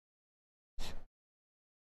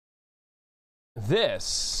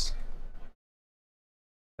This,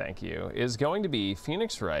 thank you, is going to be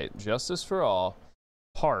Phoenix Wright, Justice for All,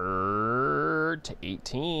 Part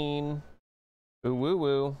 18. Ooh, woo,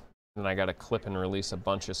 woo. And I gotta clip and release a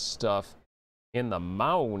bunch of stuff in the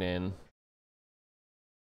morning.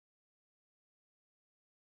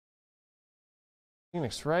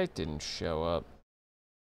 Phoenix Wright didn't show up.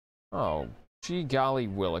 Oh, gee golly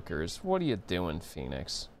willikers. What are you doing,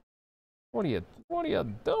 Phoenix? What are you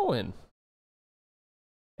doing?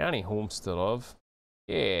 Annie Homestead of.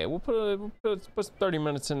 Yeah, we'll put 30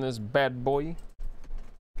 minutes in this bad boy.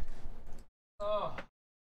 Oh.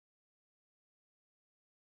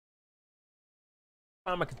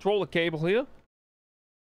 Find my controller cable here.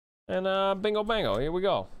 And bingo bango, here we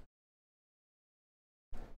go.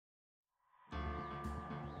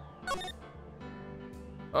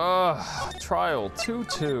 Trial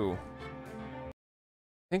 2-2. I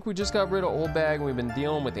think we just got rid of Old Bag and we've been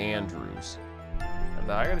dealing with Andrews.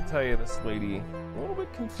 And I gotta tell you, this lady, a little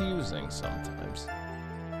bit confusing sometimes.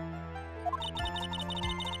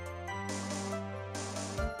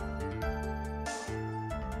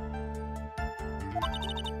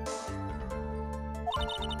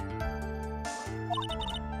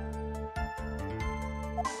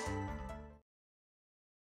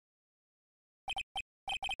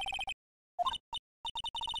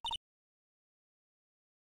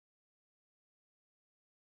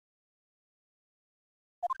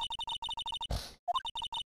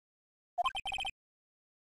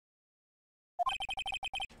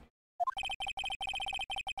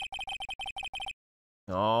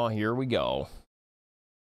 Oh, here we go.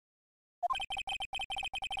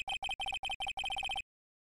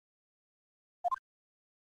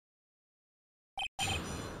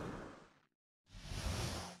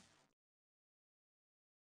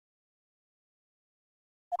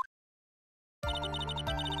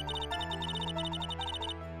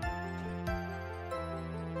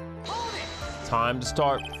 Time to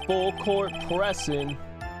start full court pressing.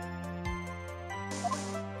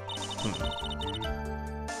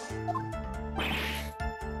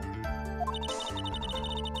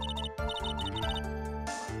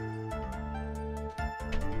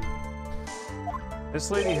 This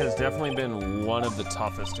lady has definitely been one of the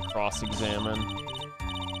toughest to cross-examine.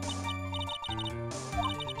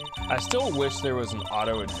 I still wish there was an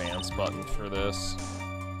auto advance button for this.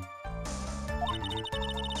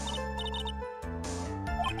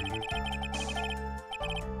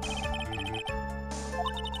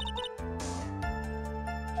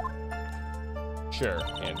 Sure,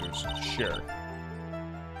 Andrews, sure.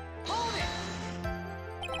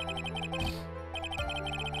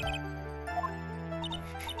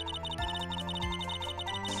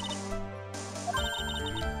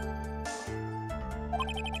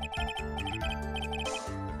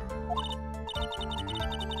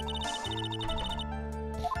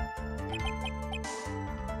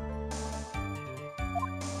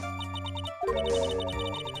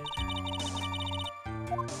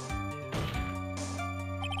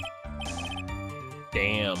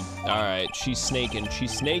 Damn. All right, she's snaking.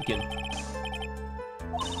 She's snaking.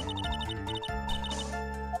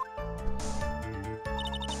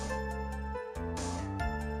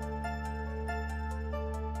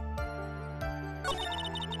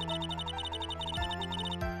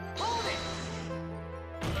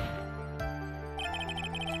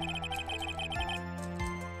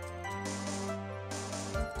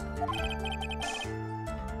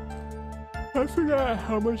 I forgot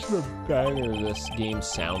how much of a banger this game's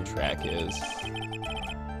soundtrack is.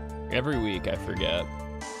 Every week I forget.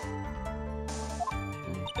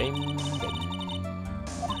 Bing, bing.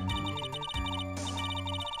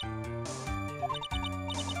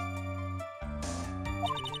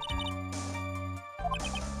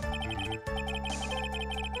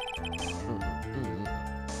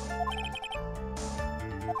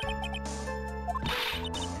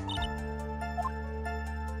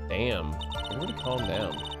 Damn. Everybody calm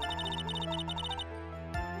down.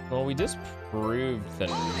 Well, we disproved the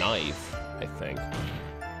knife, I think.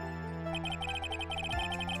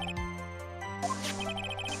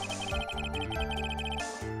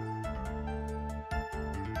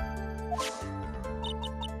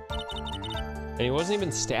 And he wasn't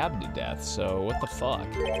even stabbed to death, so what the fuck?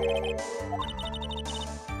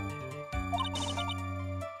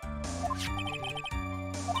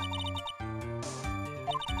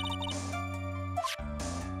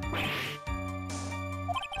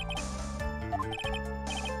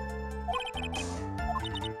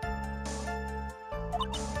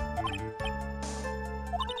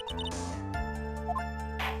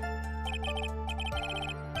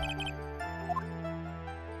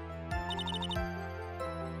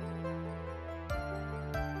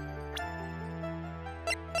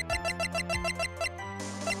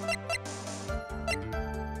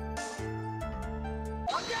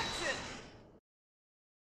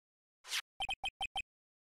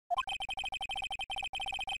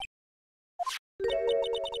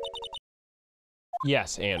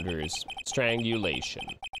 Yes, Andrews. Strangulation.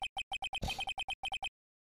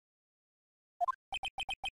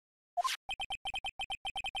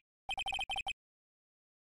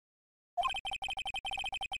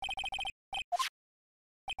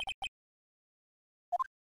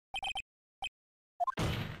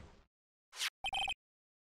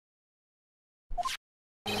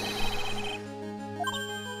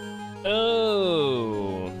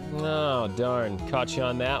 Oh, oh, darn. Caught you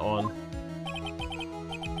on that one.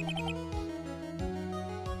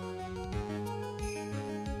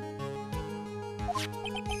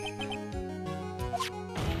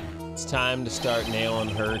 It's time to start nailing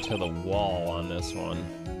her to the wall on this one.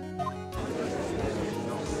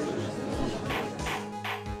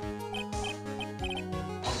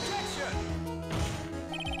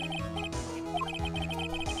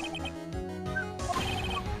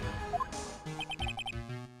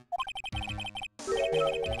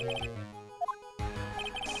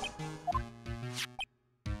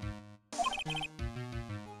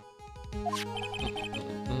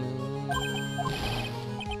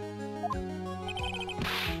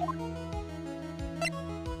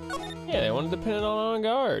 Yeah, they wanted to pin it on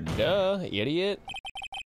guard. Duh, idiot.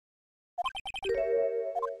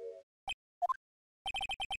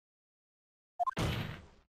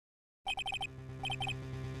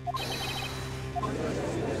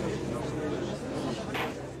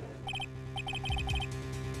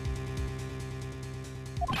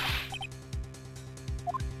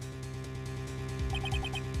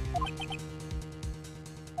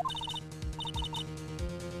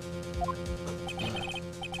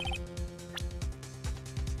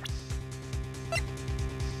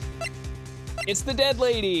 It's the dead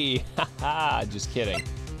lady! Haha, just kidding.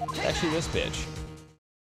 It's actually this bitch.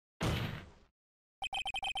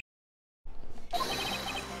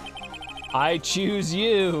 I choose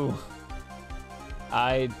you!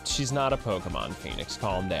 She's not a Pokemon, Phoenix.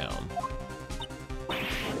 Calm down.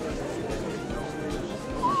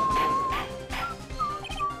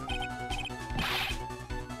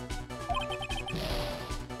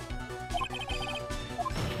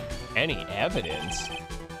 Any evidence?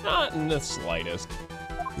 Not in the slightest.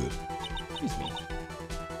 Excuse me.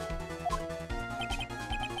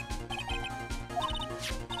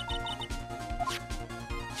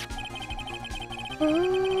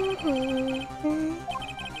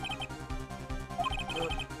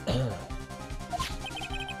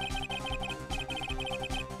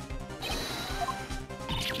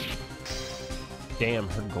 Damn,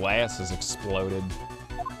 her glass has exploded.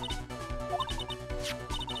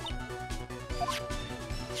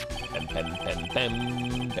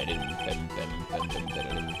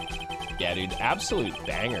 Yeah, dude, absolute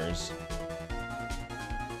bangers.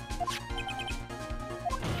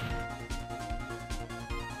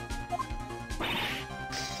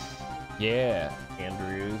 Yeah,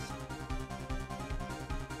 Andrews.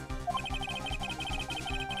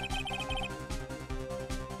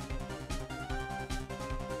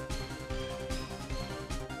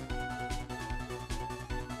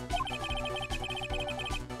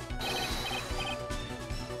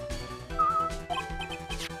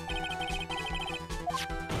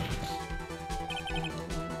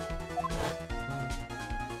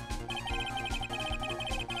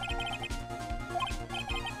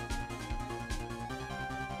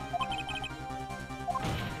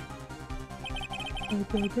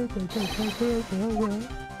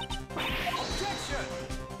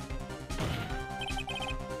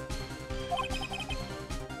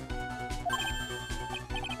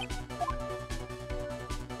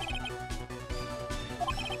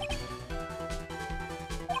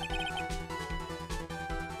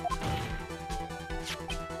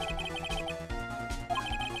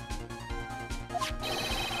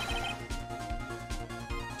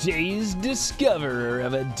 Dazed discoverer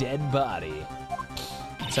of a dead body.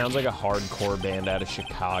 Sounds like a hardcore band out of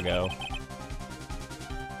Chicago.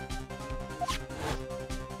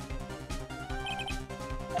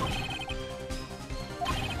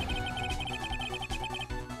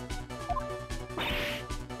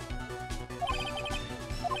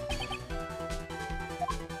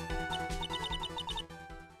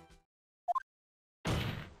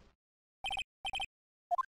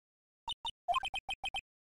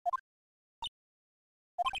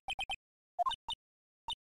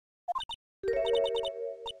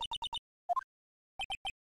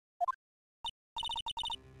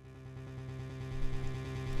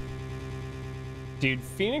 Dude,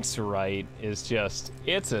 Phoenix Wright is just,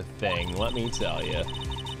 it's a thing, let me tell you.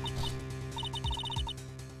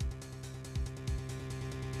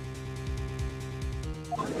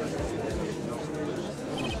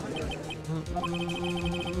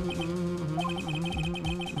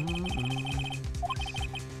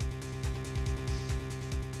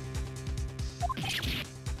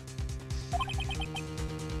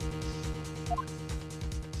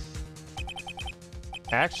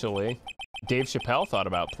 Actually, Dave Chappelle thought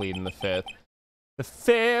about pleading the fifth. The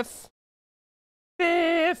fifth!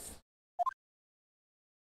 Fifth!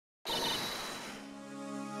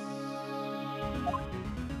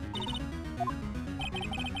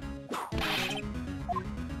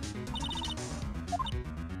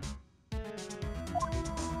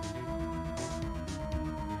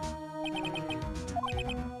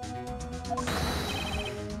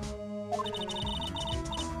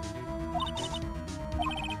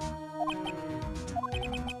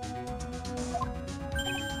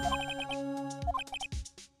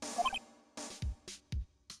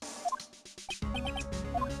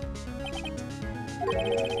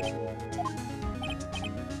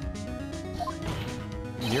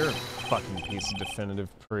 You're a fucking piece of definitive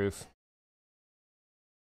proof.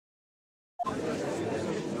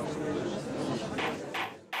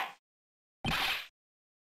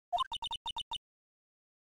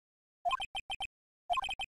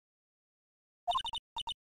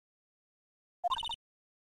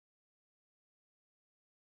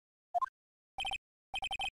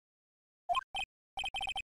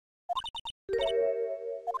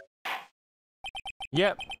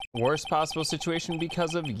 Yep, worst possible situation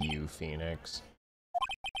because of you, Phoenix.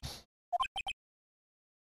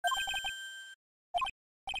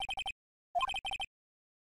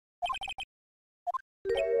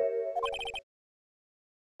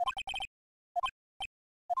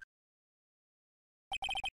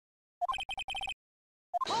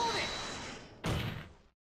 Hold it!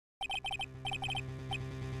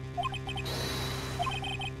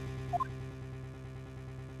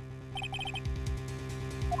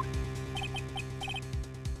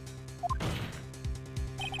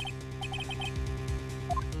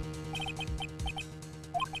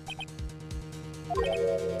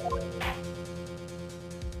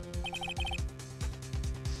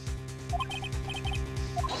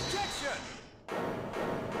 Objection!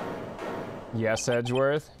 Yes,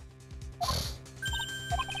 Edgeworth?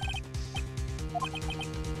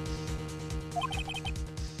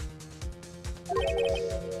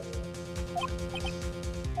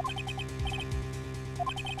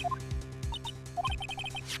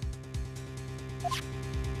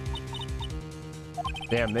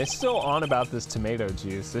 Damn, they're still on about this tomato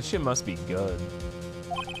juice. This shit must be good.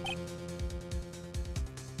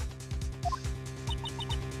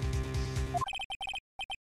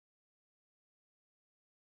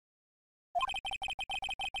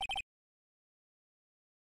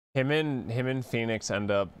 Him and Phoenix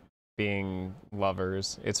end up being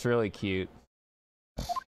lovers. It's really cute.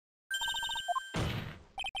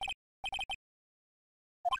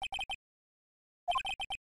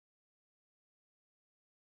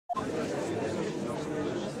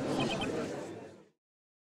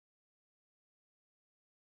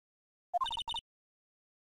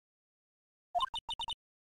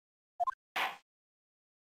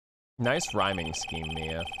 Nice rhyming scheme,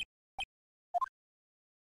 Mia.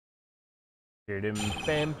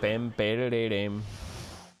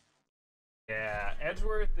 Yeah,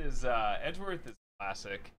 Edgeworth is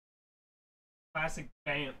classic. Classic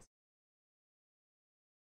pants.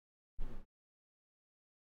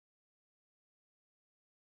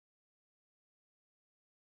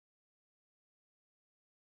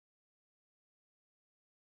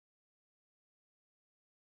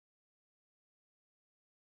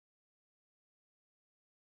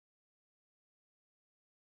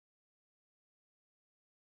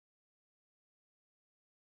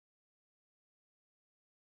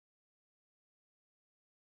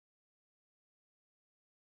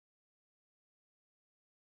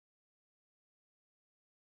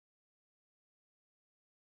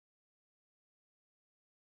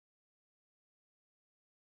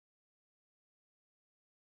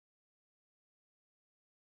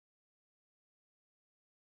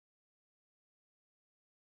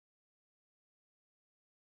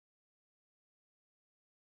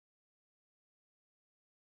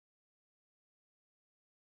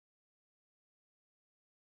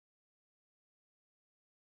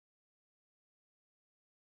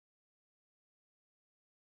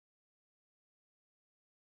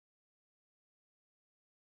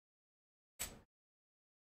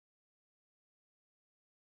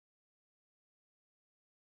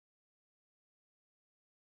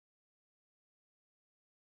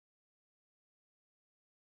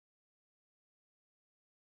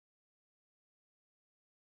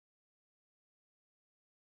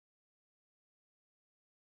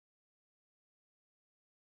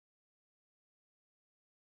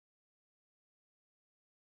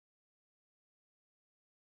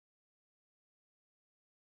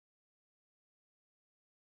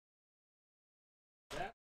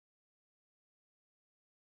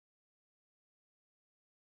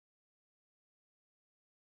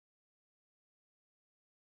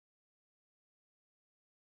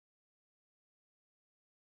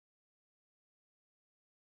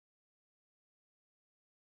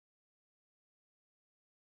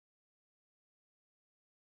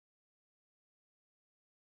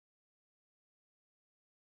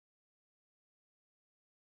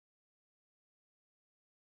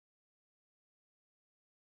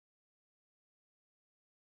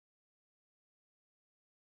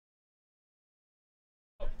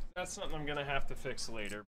 That's something I'm gonna have to fix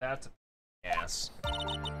later. That's ass.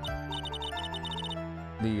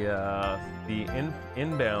 The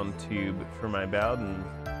inbound tube for my Bowden,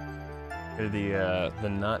 or the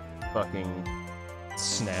nut fucking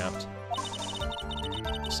snapped.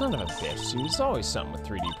 Son of a bitch, dude. It's always something with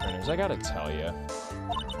 3D printers, I gotta tell you.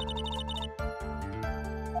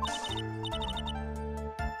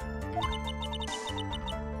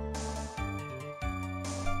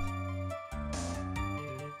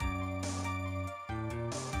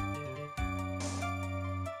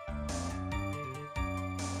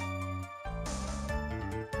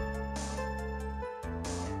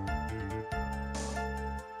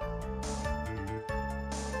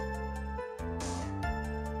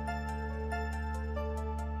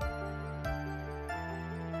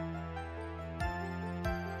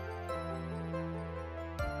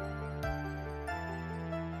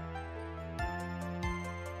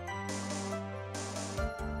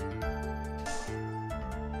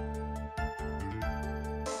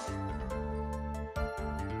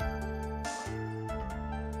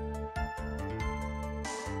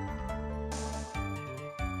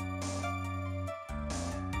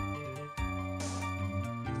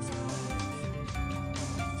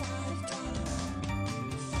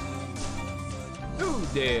 Who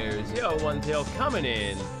dares? Yo, One Tail coming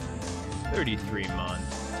in. 33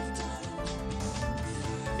 months.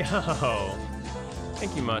 Yo.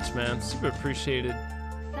 Thank you much, man. Super appreciated.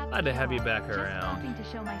 Glad to have you back around.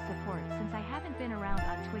 Just to show my support since I haven't been around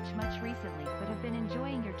on Twitch much recently, but have been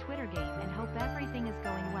enjoying your Twitter game and hope everything is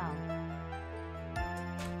going well.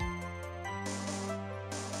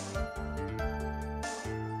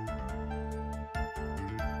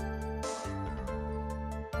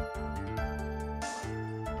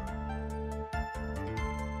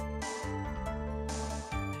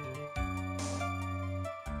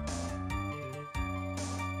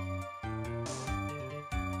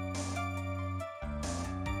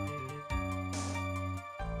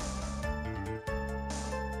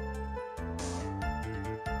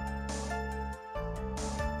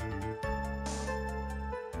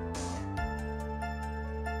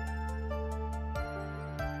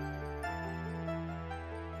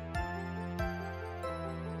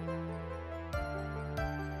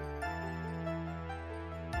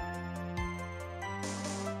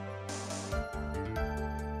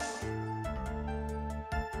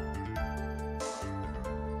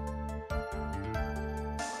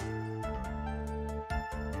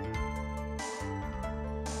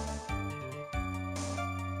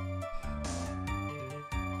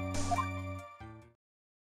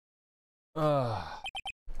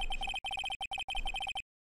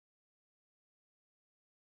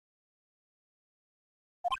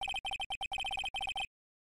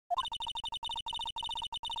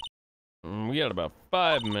 We got about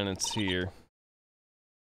 5 minutes here.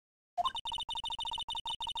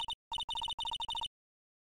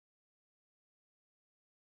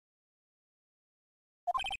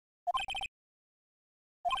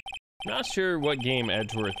 Not sure what game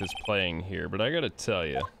Edgeworth is playing here, but I gotta tell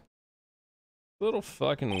you, a little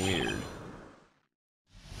fucking weird.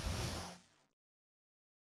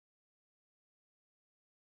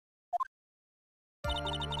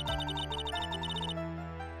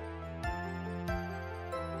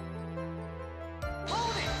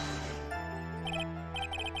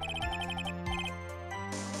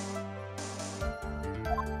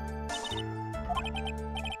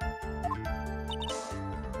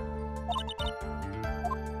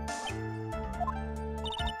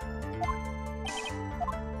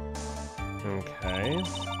 Okay.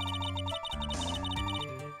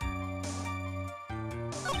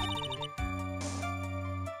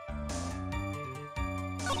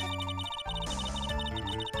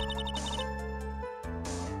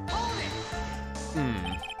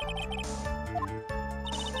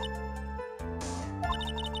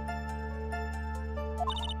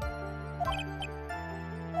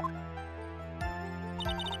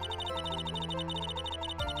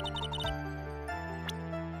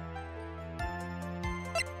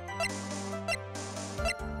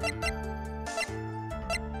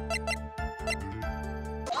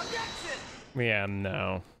 Yeah,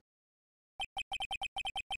 no.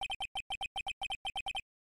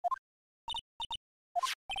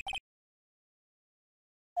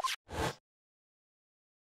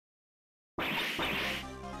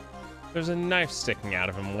 There's a knife sticking out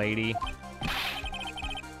of him, lady.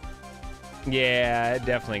 Yeah, it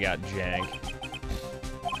definitely got jank.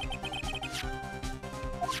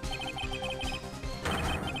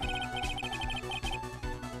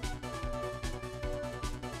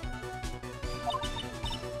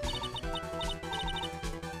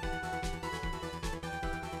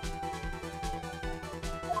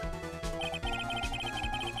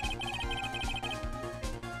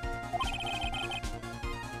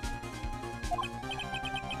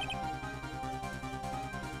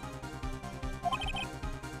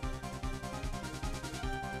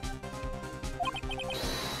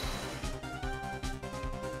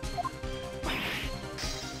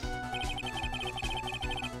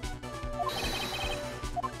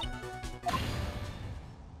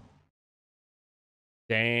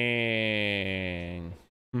 Dang.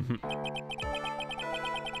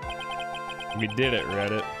 We did it,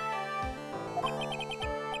 Reddit.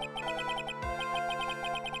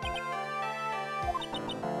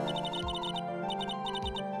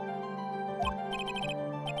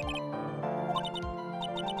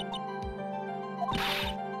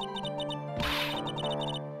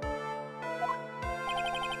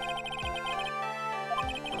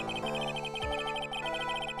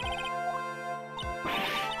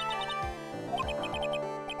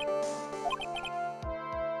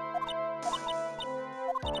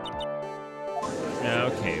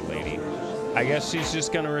 Okay, lady. I guess she's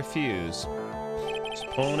just gonna refuse. She's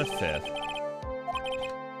pulling a fifth.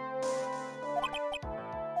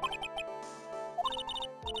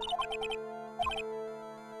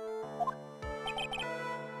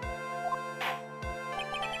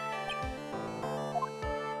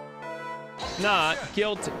 Not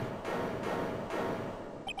guilty.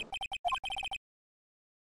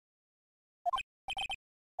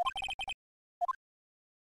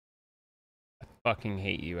 I fucking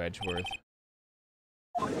hate you, Edgeworth.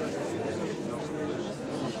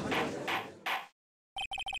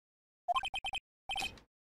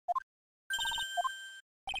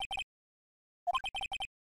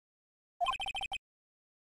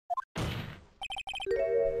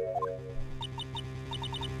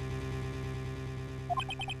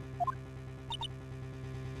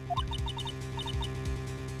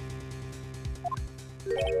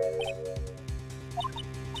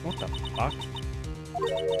 What the fuck?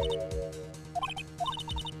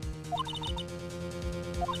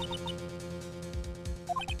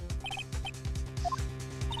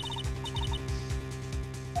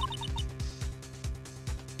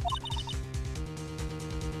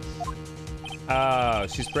 Oh,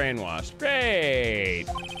 she's brainwashed. Great!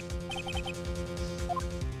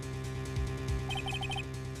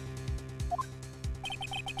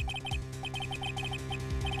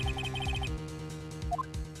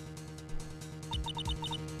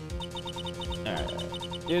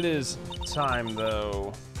 Alright. It is time,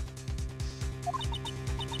 though.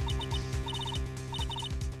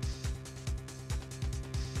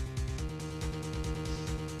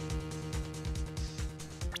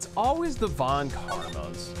 Always the Von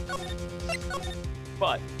Karmas.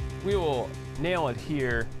 But we will nail it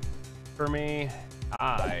here. For me,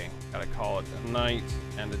 I gotta call it a night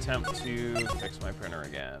and attempt to fix my printer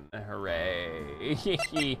again.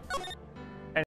 Hooray.